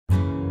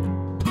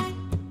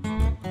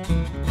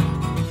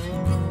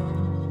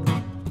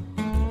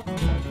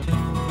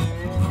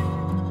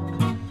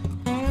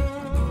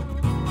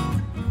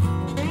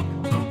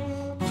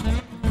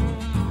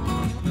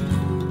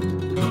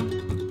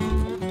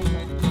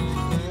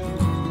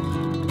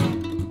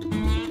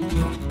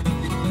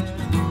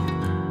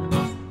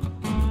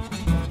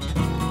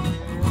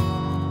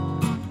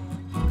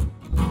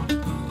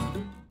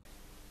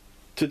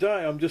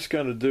Today I'm just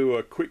going to do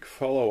a quick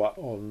follow-up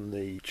on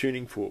the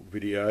tuning fork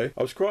video.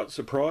 I was quite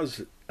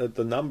surprised at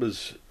the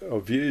numbers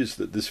of views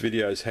that this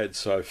video's had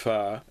so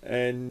far,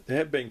 and there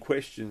have been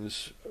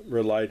questions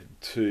related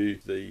to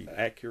the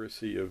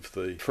accuracy of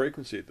the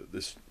frequency that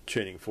this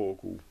tuning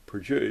fork will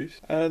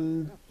produce.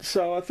 And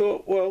so I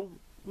thought, well,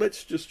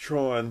 let's just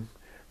try and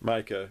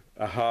make a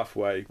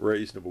halfway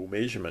reasonable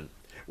measurement.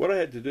 What I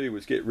had to do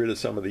was get rid of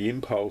some of the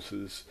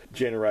impulses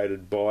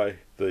generated by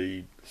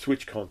the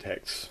switch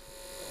contacts.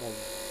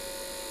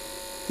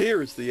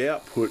 Here is the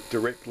output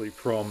directly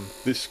from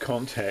this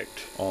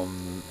contact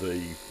on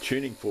the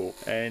tuning fork,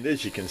 and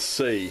as you can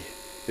see,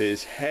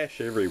 there's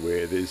hash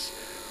everywhere. There's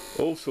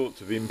all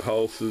sorts of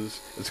impulses.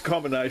 It's a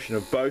combination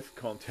of both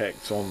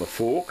contacts on the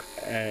fork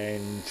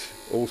and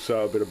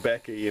also a bit of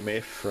back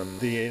EMF from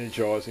the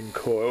energizing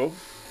coil.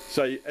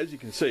 So as you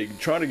can see,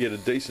 trying to get a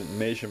decent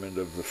measurement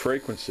of the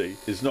frequency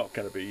is not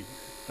going to be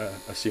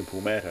a simple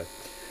matter.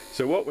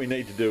 So what we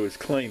need to do is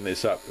clean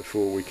this up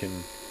before we can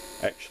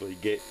actually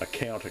get a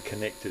counter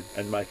connected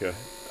and make a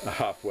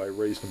halfway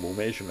reasonable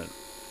measurement.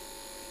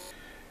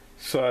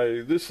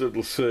 So this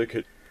little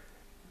circuit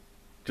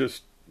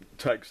just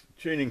takes the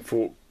tuning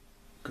fork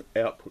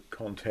output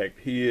contact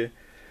here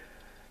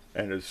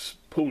and is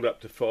pulled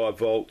up to 5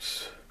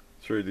 volts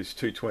through this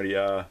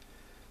 220R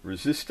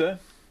resistor.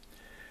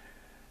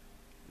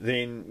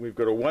 Then we've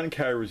got a 1K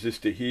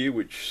resistor here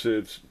which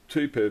serves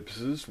two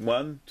purposes.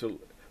 One, to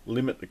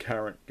limit the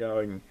current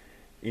going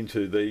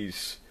into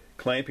these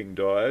clamping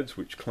diodes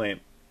which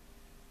clamp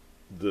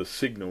the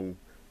signal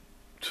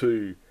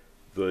to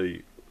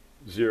the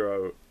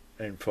 0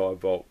 and 5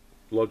 volt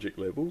logic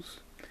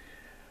levels.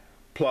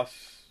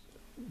 Plus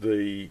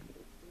the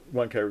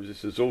 1K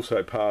resistor is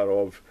also part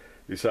of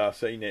this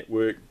RC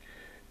network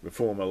to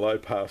form a low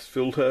pass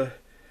filter,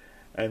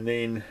 and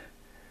then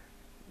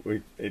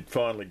it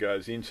finally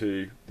goes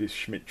into this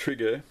Schmitt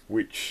trigger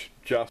which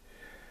just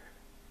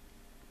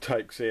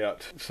takes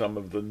out some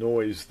of the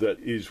noise that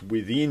is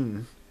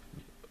within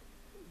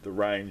the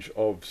range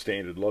of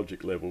standard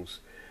logic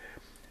levels.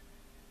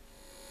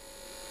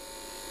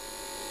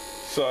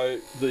 So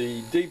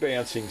the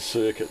debouncing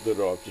circuit that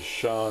I've just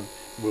shown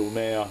will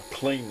now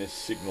clean this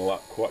signal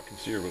up quite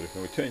considerably.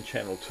 When we turn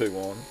channel 2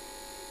 on,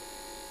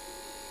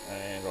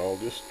 and I'll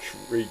just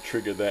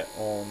re-trigger that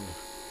on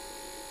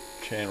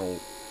channel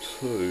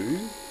 2.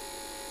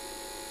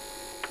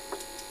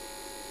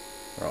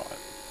 Right,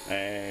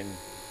 and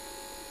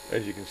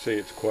as you can see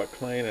it's quite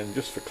clean, and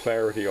just for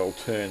clarity I'll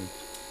turn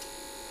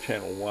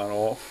channel 1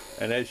 off,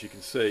 and as you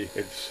can see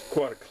it's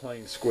quite a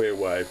clean square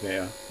wave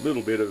now. A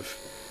little bit of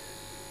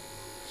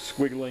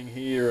squiggling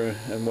here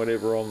and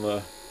whatever on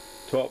the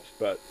tops,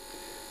 but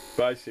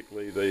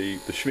basically the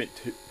Schmitt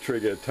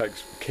trigger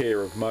takes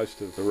care of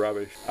most of the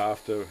rubbish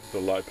after the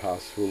low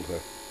pass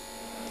filter.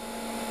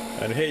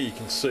 And here you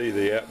can see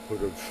the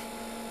output of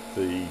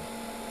the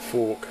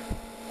fork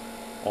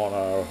on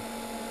a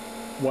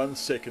 1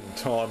 second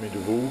time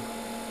interval,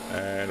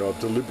 and I've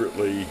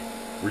deliberately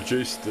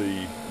reduced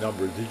the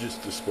number of digits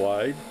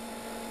displayed,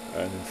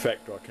 and in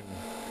fact I can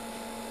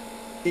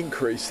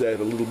increase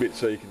that a little bit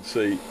so you can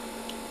see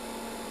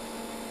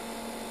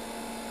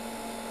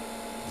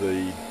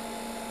the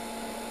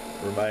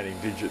remaining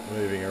digit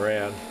moving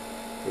around.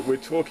 But we're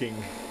talking,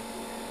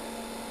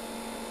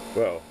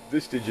 well,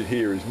 this digit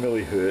here is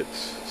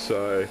millihertz,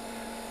 so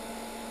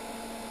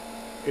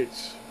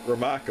it's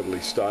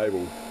remarkably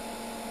stable.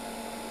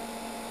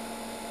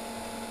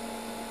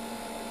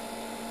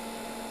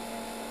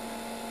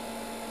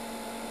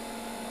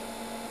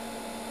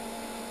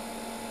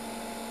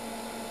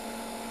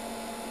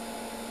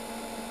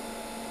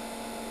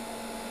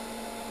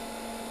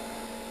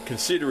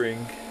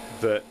 Considering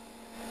that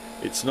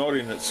it's not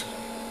in its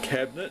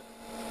cabinet,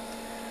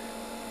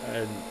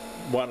 and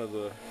one of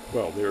the,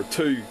 well, there are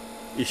two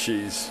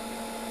issues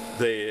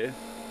there,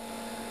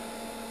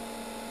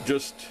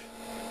 just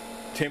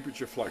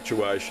temperature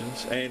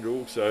fluctuations and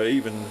also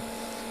even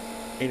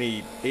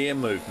any air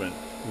movement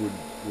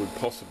would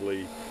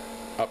possibly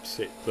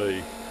upset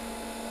the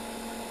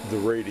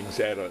readings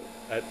at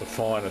the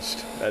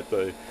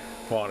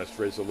finest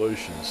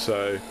resolution.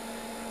 So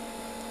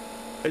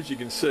as you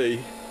can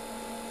see,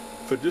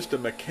 for just a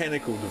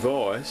mechanical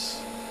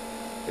device,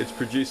 it's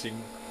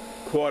producing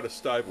quite a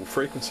stable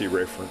frequency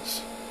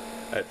reference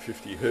at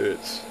 50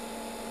 Hertz,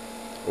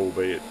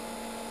 albeit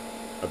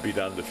a bit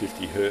under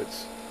 50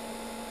 Hertz.